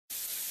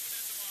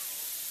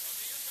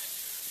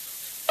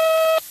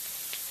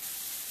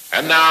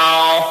And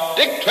now,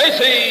 Dick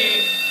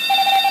Tracy.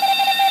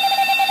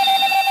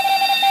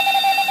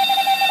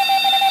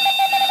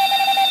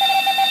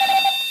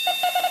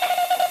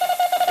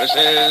 This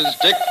is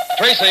Dick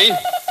Tracy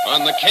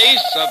on the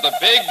case of the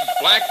Big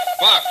Black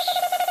Box.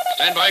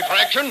 Stand by for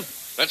action.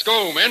 Let's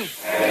go, men.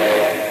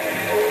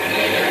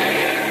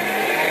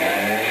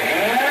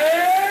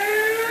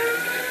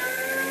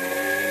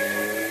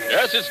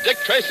 Yes, it's Dick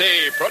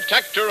Tracy,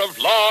 protector of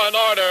law and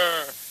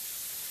order.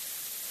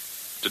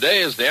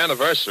 Today is the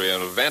anniversary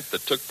of an event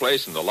that took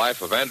place in the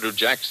life of Andrew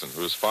Jackson,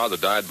 whose father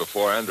died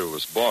before Andrew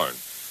was born.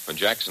 When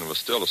Jackson was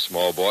still a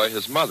small boy,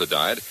 his mother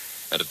died,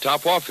 and to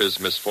top off his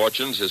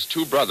misfortunes, his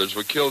two brothers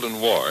were killed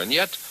in war. And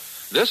yet,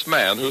 this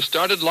man who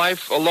started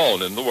life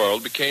alone in the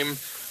world became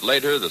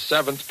later the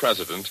 7th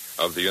president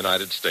of the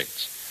United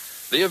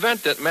States. The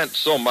event that meant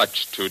so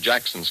much to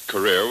Jackson's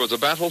career was a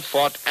battle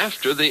fought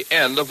after the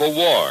end of a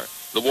war,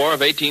 the War of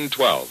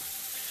 1812.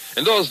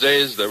 In those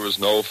days, there was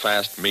no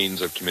fast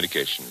means of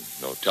communication,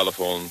 no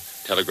telephone,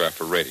 telegraph,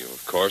 or radio,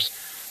 of course,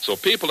 so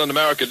people in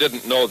America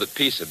didn't know that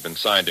peace had been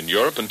signed in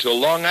Europe until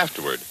long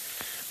afterward.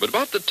 But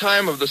about the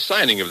time of the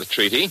signing of the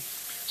treaty,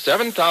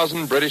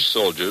 7,000 British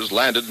soldiers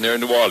landed near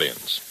New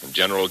Orleans, and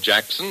General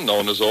Jackson,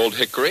 known as Old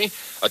Hickory,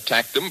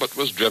 attacked them but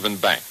was driven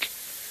back.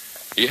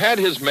 He had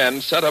his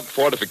men set up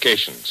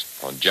fortifications.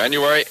 On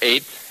January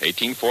 8,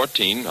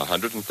 1814,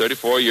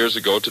 134 years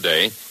ago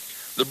today,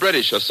 the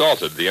British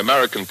assaulted the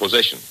American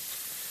position.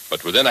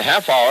 But within a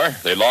half hour,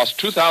 they lost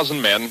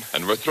 2,000 men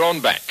and were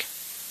thrown back.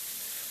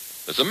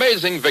 This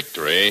amazing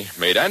victory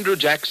made Andrew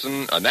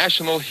Jackson a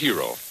national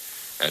hero,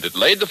 and it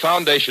laid the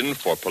foundation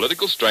for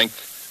political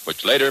strength,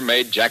 which later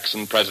made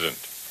Jackson president.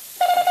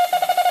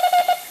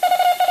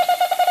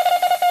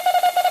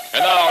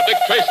 And now, Dick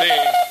Tracy.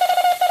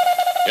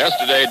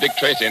 Yesterday, Dick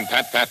Tracy and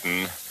Pat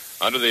Patton,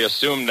 under the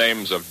assumed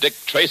names of Dick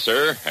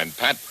Tracer and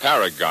Pat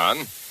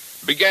Paragon,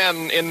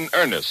 began in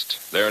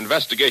earnest their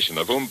investigation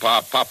of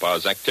Oompa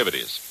Papa's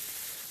activities.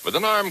 With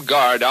an armed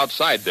guard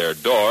outside their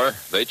door,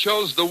 they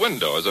chose the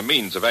window as a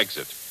means of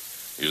exit.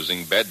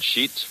 Using bed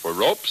sheets for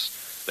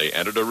ropes, they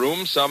entered a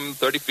room some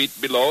 30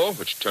 feet below,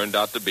 which turned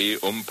out to be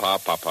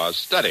Oompa Papa's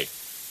study.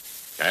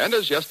 And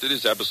as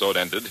yesterday's episode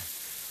ended,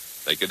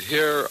 they could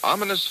hear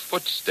ominous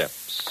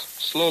footsteps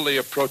slowly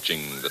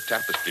approaching the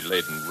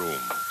tapestry-laden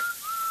room.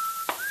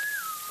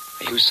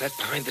 Are you set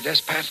behind the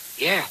desk, Pat?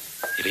 Yeah.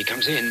 If he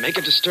comes in, make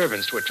a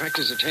disturbance to attract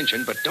his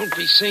attention, but don't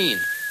be seen.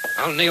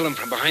 I'll nail him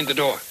from behind the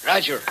door.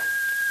 Roger.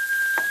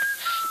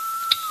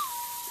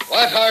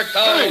 What art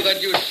thou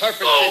that usurpest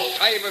this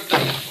time of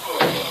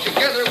night,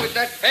 together with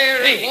that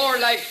fair and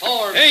warlike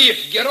form? Hey,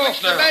 get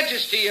off now. The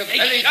majesty of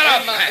Hey, shut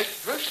up, Pat.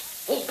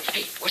 Oh,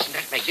 hey, wasn't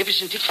that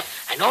magnificent, Dick?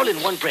 And all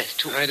in one breath,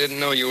 too. I didn't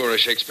know you were a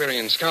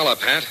Shakespearean scholar,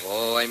 Pat.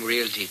 Oh, I'm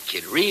real deep,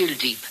 kid, real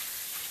deep.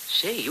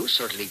 Say, you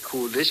certainly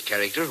cooled this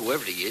character,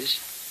 whoever he is.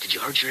 Did you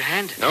hurt your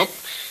hand? Nope.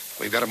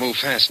 We've got to move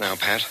fast now,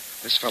 Pat.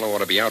 This fellow ought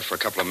to be out for a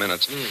couple of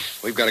minutes.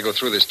 We've got to go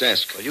through this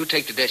desk. Well, you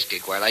take the desk,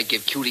 Dick, while I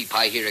give Cutie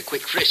Pie here a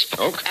quick frisk.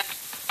 Oak?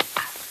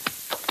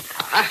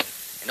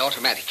 An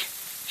automatic.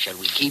 Shall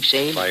we keep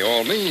same? By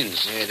all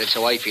means. Yeah, that's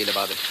how I feel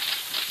about it.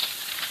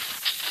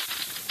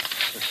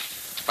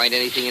 Find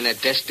anything in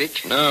that desk,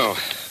 Dick? No.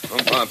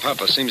 Oompa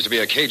Papa seems to be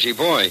a cagey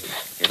boy.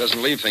 He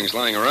doesn't leave things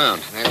lying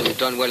around. Well, we've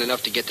done well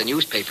enough to get the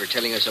newspaper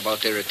telling us about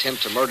their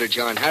attempt to murder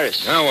John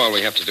Harris. Now all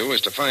we have to do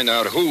is to find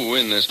out who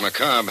in this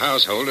macabre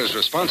household is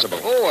responsible.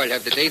 Oh, I'll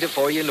have the data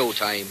for you in no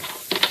time.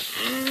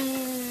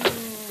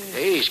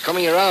 Hey, he's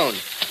coming around.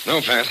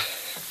 No, Pat.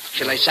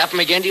 Shall I sap him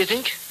again, do you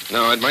think?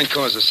 No, it might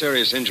cause a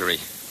serious injury.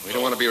 We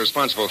don't want to be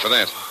responsible for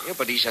that. Yeah,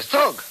 but he's a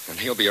thug. And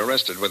he'll be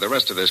arrested with the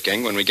rest of this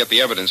gang when we get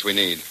the evidence we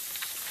need.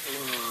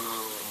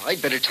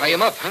 I'd better tie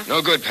him up, huh?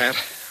 No good, Pat.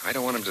 I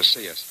don't want him to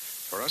see us.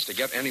 For us to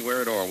get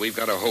anywhere at all, we've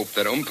got to hope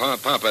that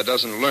Oompa Papa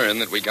doesn't learn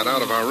that we got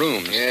out of our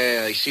rooms.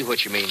 Yeah, I see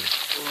what you mean.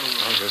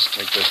 I'll just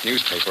take this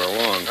newspaper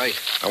along. Right.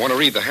 I want to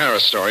read the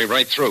Harris story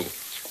right through.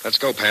 Let's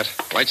go, Pat.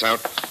 Lights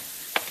out.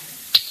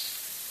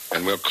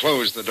 And we'll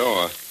close the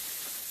door.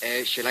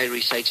 Shall I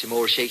recite some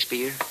more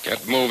Shakespeare?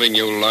 Get moving,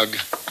 you lug.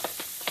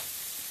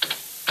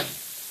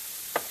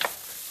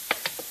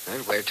 Well,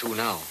 where to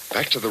now?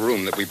 Back to the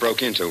room that we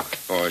broke into.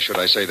 Or should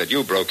I say that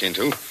you broke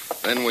into.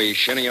 Then we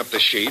shinny up the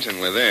sheet and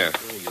we're there.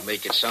 Oh, you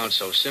make it sound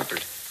so simple.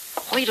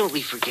 Why don't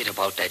we forget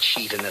about that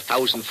sheet and the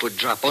 1,000-foot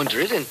drop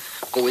under it and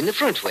go in the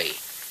front way?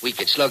 We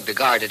could slug the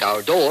guard at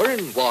our door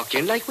and walk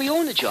in like we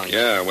own the joint.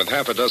 Yeah, with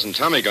half a dozen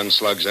Tommy gun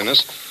slugs in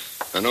us.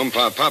 And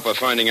Oompa Papa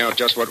finding out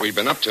just what we've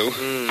been up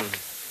to.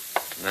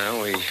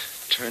 Now we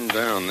turn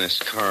down this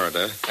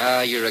corridor.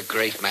 Ah, you're a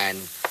great man.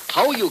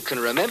 How you can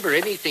remember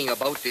anything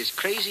about this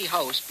crazy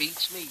house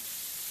beats me.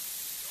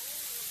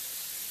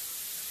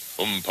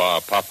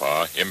 Oompa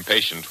Papa,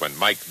 impatient when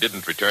Mike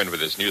didn't return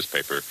with his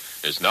newspaper,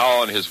 is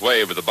now on his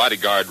way with the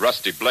bodyguard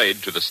Rusty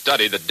Blade to the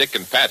study that Dick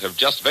and Pat have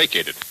just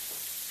vacated.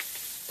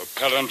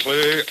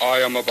 Apparently, I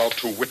am about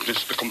to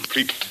witness the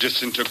complete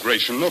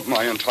disintegration of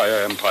my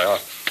entire empire.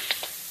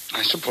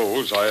 I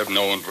suppose I have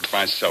no one but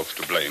myself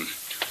to blame.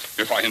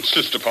 If I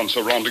insist upon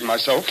surrounding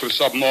myself with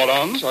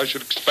submorons, I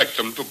should expect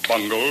them to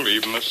bungle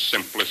even the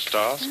simplest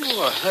tasks.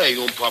 Oh, hey,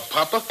 Oompa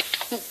Papa.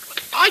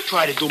 I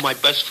try to do my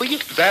best for you.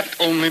 That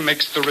only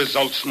makes the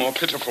results more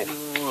pitiful.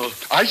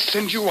 I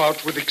send you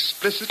out with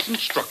explicit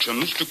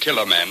instructions to kill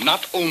a man.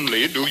 Not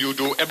only do you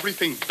do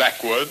everything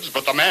backwards,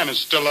 but the man is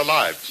still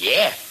alive.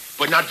 Yeah,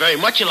 but not very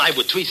much alive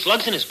with 3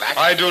 slugs in his back.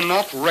 I do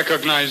not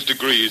recognize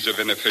degrees of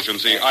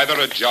inefficiency. Either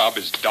a job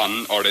is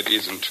done or it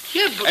isn't.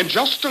 Yeah, but... And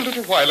just a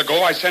little while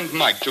ago, I sent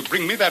Mike to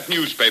bring me that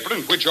newspaper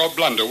in which your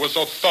blunder was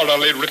so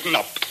thoroughly written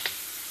up.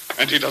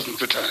 And he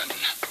doesn't return.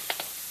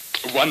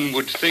 One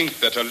would think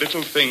that a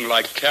little thing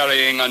like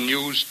carrying a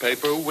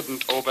newspaper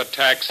wouldn't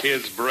overtax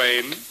his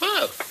brain.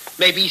 Well,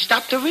 maybe he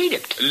stopped to read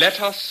it.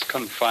 Let us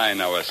confine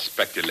our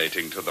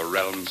speculating to the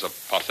realms of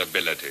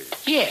possibility.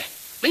 Yeah,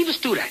 leave us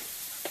do that.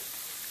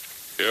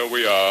 Here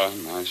we are,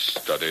 my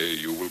study.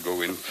 You will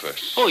go in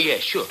first. Oh, yeah,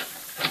 sure.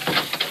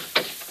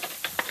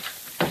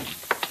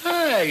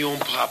 Hey,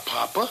 Oompa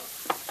Papa.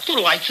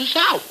 The lights is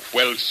out.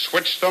 Well,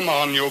 switch them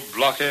on, you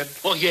blockhead.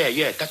 Oh,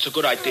 yeah, that's a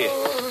good idea.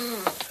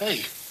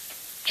 Hey,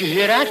 did you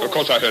hear that? Of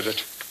course I heard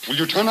it. Will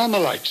you turn on the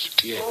lights?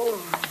 Yeah.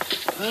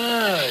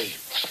 Hey,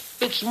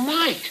 it's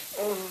Mike.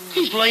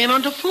 He's laying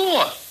on the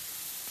floor.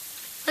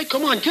 Hey,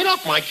 come on, get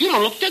up, Mike. You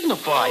don't look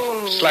dignified.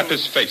 Slap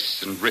his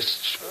face and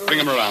wrists. Bring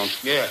him around.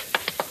 Yeah.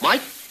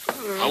 Mike,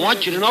 I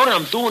want you to know that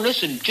I'm doing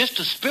this in just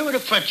the spirit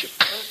of friendship.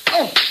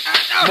 More.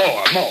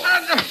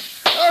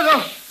 Oh,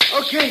 no.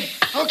 Okay.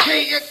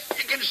 You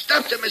can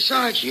stop the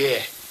massage.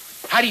 Yeah.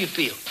 How do you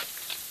feel?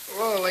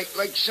 Oh,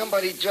 like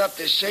somebody dropped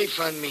a safe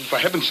on me. For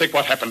heaven's sake,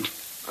 what happened?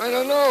 I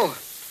don't know.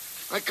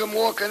 I come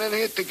walking in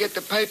here to get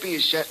the paper you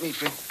sent me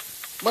for.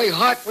 My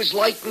heart was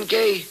light and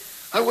gay.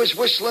 I was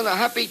whistling a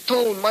happy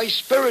tune. My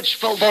spirits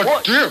felt...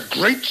 For dear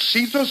great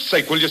Caesar's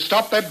sake, will you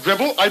stop that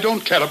drivel? I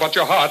don't care about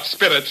your heart,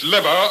 spirits,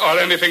 liver, or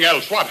anything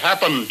else. What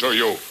happened to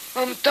you?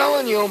 I'm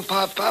telling you,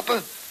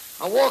 Papa.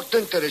 I walked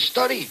into the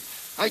study.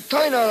 I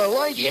turned on the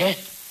lights. Yeah?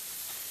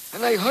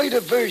 And I heard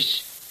a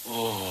verse.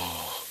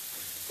 Oh,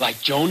 like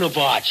Joan of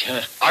Arc,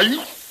 huh?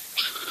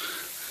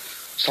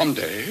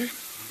 Someday,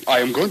 I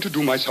am going to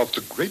do myself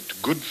the great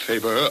good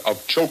favor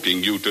of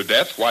choking you to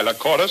death while a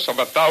chorus of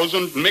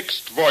 1,000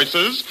 mixed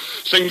voices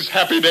sings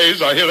Happy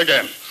Days Are Here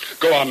Again.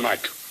 Go on,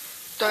 Mike.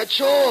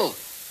 That's all.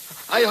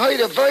 I heard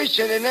a verse,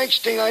 and the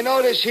next thing I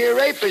know, this here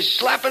ape is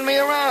slapping me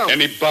around.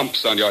 Any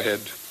bumps on your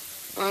head?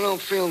 I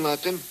don't feel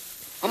nothing.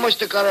 I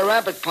must have got a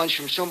rabbit punch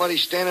from somebody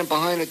standing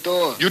behind the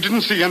door. You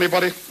didn't see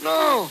anybody?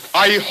 No.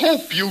 I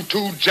hope you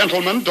two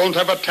gentlemen don't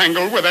have a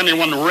tangle with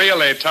anyone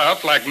really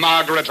tough, like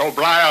Margaret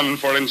O'Brien,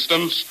 for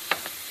instance.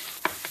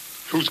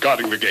 Who's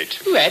guarding the gate?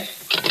 Red.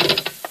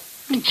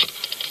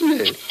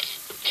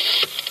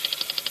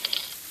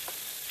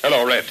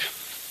 Hello, Red.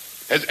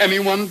 Has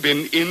anyone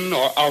been in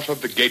or out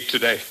of the gate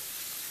today?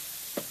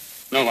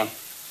 No one.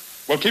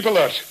 Well, keep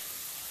alert.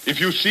 If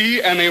you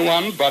see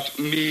anyone but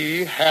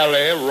me,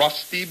 Harry,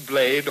 Rusty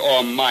Blade,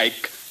 or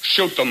Mike,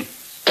 shoot them.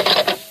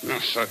 No,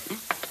 sir.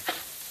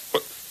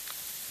 What?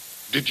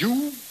 Did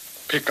you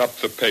pick up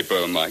the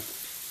paper, Mike?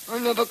 I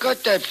never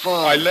got that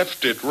far. I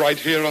left it right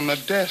here on the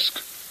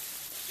desk.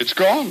 It's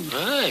gone.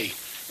 Hey,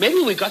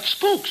 maybe we got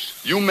spooks.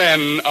 You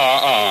men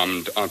are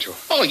armed, aren't you?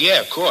 Oh, yeah,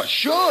 of course.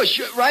 Sure.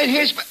 Right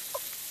here's...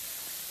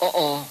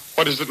 Uh-oh.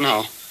 What is it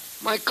now?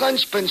 My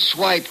gun's been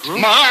swiped.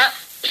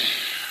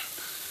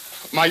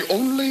 My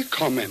only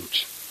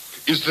comment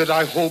is that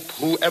I hope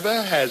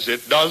whoever has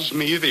it does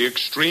me the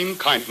extreme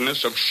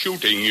kindness of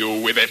shooting you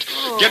with it.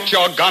 Oh. Get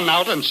your gun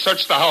out and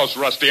search the house,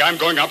 Rusty. I'm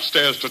going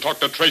upstairs to talk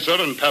to Tracer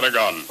and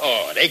Paragon.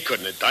 Oh, they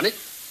couldn't have done it.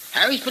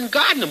 Harry's been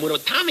guarding them with a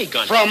Tommy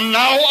gun. From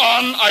now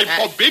on, I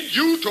forbid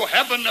you to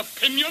have an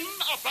opinion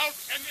about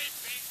anything.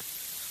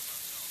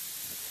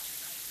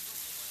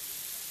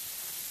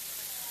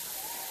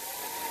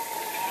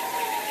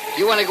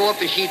 You want to go up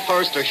the sheet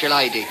first, or shall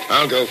I, Dick?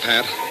 I'll go,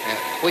 Pat.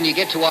 When you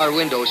get to our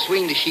window,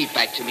 swing the sheet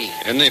back to me.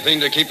 Anything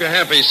to keep you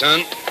happy,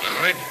 son.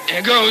 All right,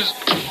 here goes.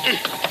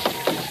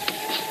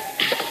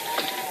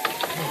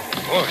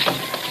 Oh, boy.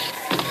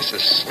 This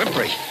is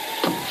slippery.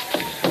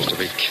 Have to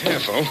be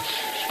careful.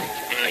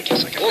 I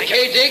guess I can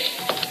Okay, Dick?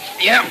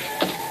 Yeah,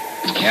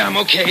 I'm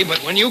okay,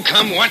 but when you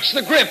come, watch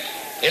the grip.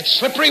 It's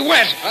slippery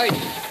wet. Right.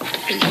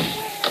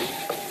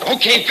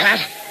 Okay,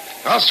 Pat.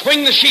 I'll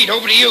swing the sheet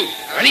over to you.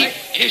 Ready? Right.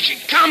 Here she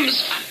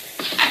comes.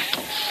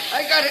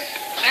 I got it.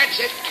 That's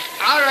it.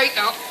 All right,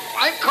 now.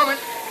 I'm coming.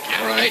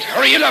 All right,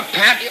 hurry it up,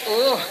 Pat.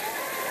 Oh,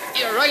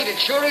 you're right. It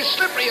sure is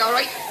slippery, all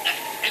right.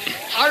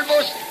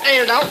 Almost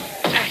there now.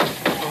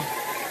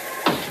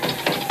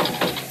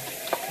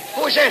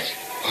 Who's that?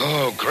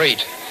 Oh,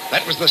 great.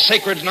 That was the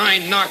sacred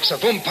 9 knocks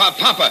of Oompa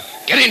Papa.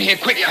 Get in here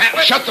quick, Pat,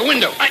 and shut the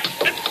window.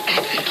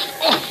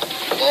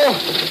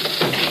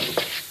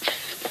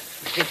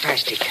 Think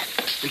fast, Dick.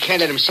 We can't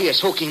let him see us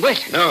soaking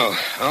wet. No,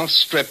 I'll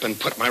strip and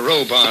put my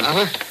robe on.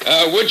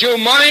 Uh-huh. Would you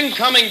mind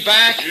coming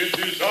back? It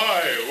is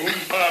I,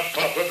 Oompa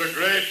Papa the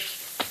Great.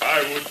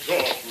 I would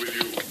talk with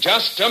you.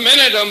 Just a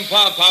minute,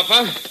 Oompa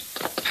Papa.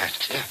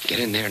 Pat, get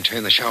in there and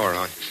turn the shower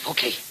on.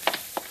 Okay.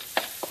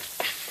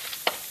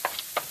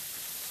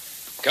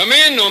 Come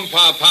in,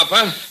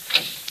 Papa.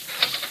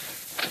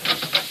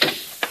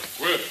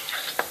 Well,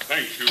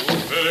 thank you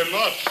very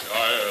much.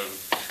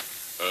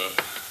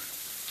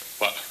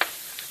 What?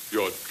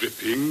 You're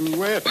dripping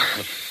wet.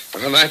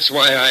 Well, that's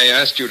why I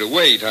asked you to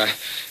wait.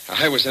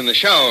 I was in the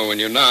shower when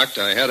you knocked.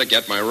 I had to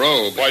get my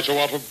robe. Why so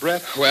out of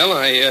breath? Well,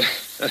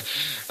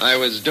 I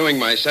was doing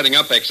my setting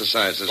up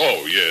exercises.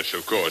 Oh, yes,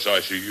 of course. I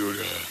see you.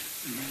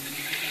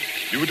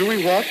 You were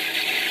doing what?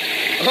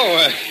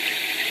 Oh,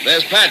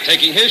 there's Pat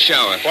taking his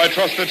shower. Well, I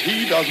trust that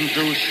he doesn't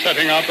do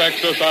setting up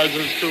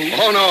exercises, too.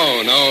 Oh,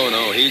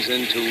 no. He's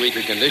in too weak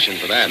a condition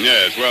for that.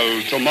 Yes,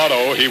 well,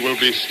 tomorrow he will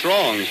be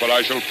strong, for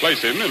I shall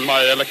place him in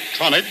my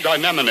electronic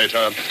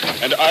dynaminator.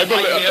 And I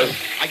will...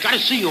 I gotta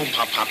see you,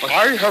 Papa.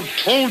 I have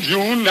told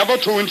you never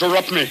to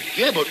interrupt me.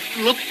 Yeah, but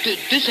look,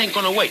 this ain't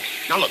gonna wait.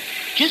 Now, look,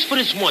 just for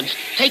this once,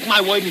 take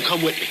my word and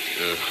come with me.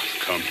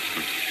 Come.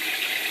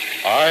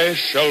 I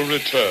shall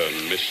return,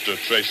 Mr.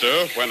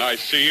 Tracer, when I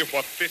see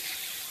what this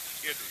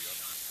idiot...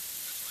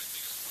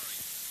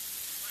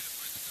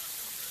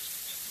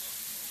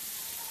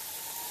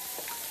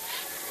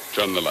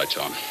 Turn the lights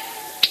on.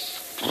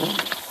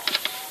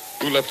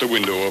 Who left the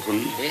window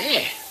open?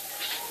 Yeah,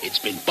 it's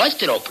been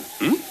busted open.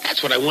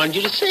 That's what I wanted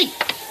you to see.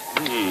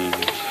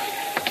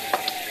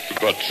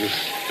 But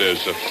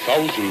there's a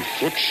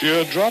 1,000-foot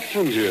sheer drop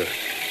from here.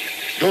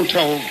 Don't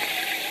tell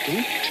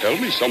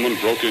me someone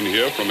broke in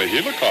here from a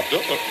helicopter.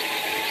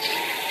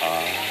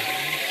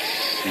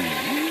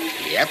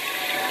 See? Yep,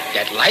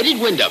 that lighted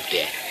window up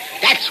there.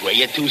 That's where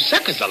your two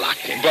suckers are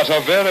locked in. But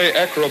a very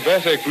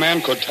acrobatic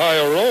man could tie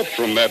a rope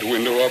from that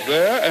window up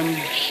there and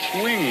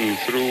swing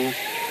through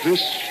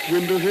this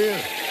window here.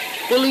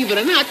 Believe it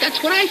or not,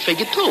 that's what I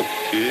figured, too.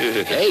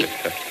 Yeah. Hey,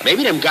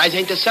 maybe them guys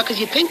ain't the suckers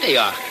you think they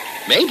are.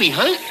 Maybe,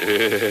 huh?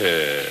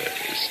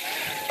 Yes.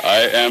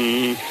 I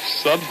am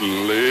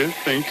suddenly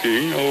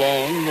thinking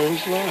along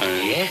those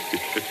lines. Yeah?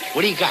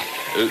 What do you got?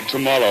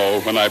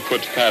 Tomorrow, when I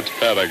put Pat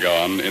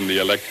Paragon in the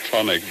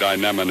electronic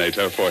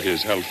dynaminator for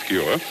his health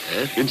cure,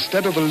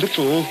 instead of a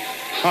little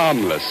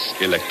harmless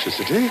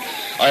electricity,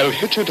 I'll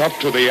hitch it up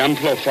to the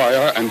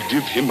amplifier and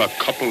give him a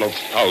couple of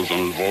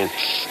 1,000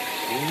 volts.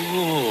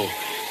 Oh,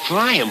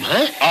 fry him,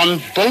 huh?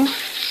 On both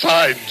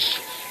sides.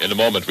 In a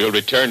moment, we'll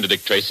return to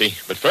Dick Tracy.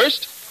 But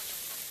first,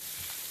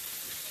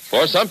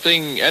 for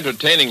something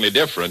entertainingly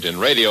different in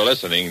radio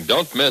listening,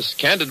 don't miss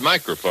Candid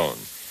Microphone.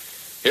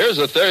 Here's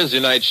a Thursday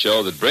night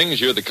show that brings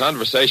you the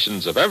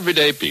conversations of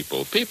everyday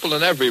people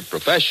in every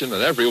profession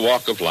and every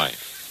walk of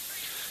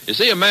life. You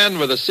see, a man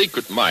with a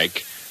secret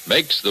mic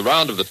makes the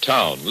round of the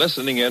town,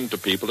 listening in to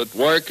people at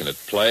work and at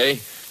play,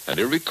 and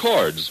he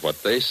records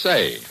what they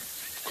say.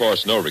 Of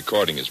course, no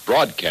recording is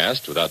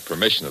broadcast without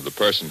permission of the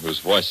person whose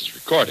voice is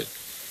recorded.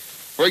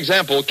 For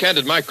example,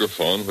 Candid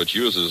Microphone, which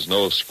uses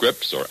no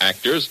scripts or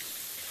actors,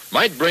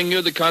 might bring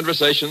you the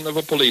conversation of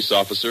a police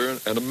officer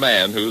and a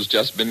man who's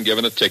just been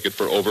given a ticket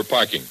for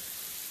overparking.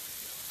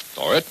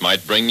 Or it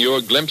might bring you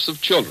a glimpse of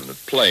children at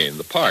play in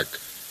the park,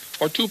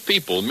 or two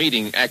people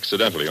meeting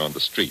accidentally on the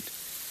street.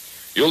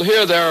 You'll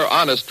hear their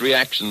honest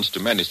reactions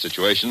to many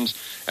situations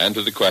and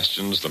to the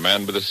questions the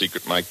man with the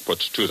secret mic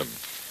puts to them.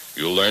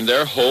 You'll learn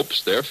their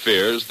hopes, their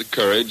fears, the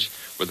courage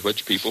with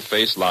which people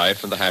face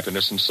life and the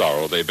happiness and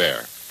sorrow they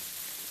bear.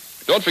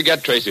 Don't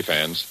forget, Tracy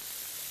fans,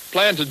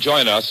 plan to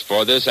join us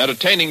for this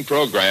entertaining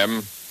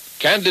program,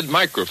 Candid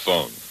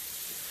Microphone,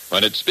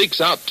 when it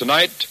speaks out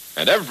tonight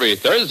and every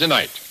Thursday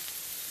night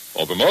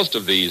over most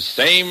of these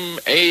same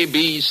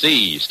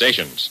ABC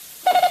stations.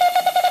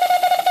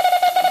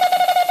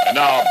 And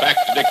now, back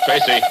to Dick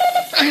Tracy.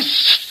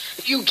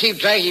 You keep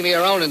dragging me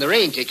around in the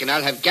rain, Dick, and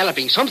I'll have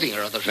galloping something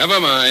or other. Never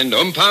mind.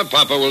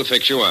 Papa will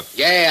fix you up.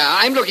 Yeah,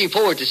 I'm looking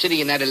forward to sitting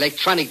in that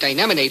electronic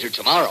dynaminator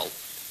tomorrow.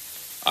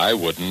 I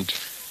wouldn't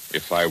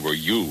if I were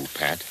you,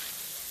 Pat.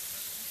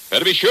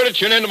 Better be sure to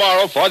tune in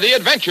tomorrow for the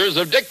adventures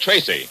of Dick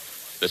Tracy.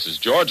 This is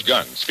George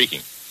Gunn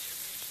speaking.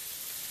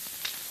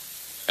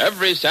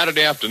 Every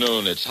Saturday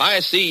afternoon, it's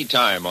high C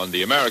time on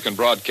the American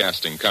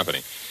Broadcasting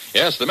Company.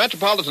 Yes, the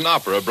Metropolitan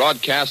Opera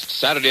broadcasts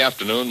Saturday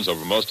afternoons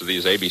over most of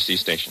these ABC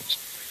stations.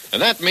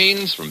 And that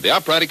means from the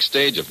operatic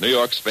stage of New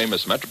York's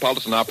famous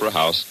Metropolitan Opera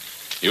House,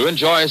 you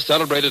enjoy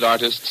celebrated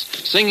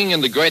artists singing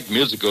in the great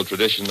musical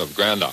tradition of grand opera.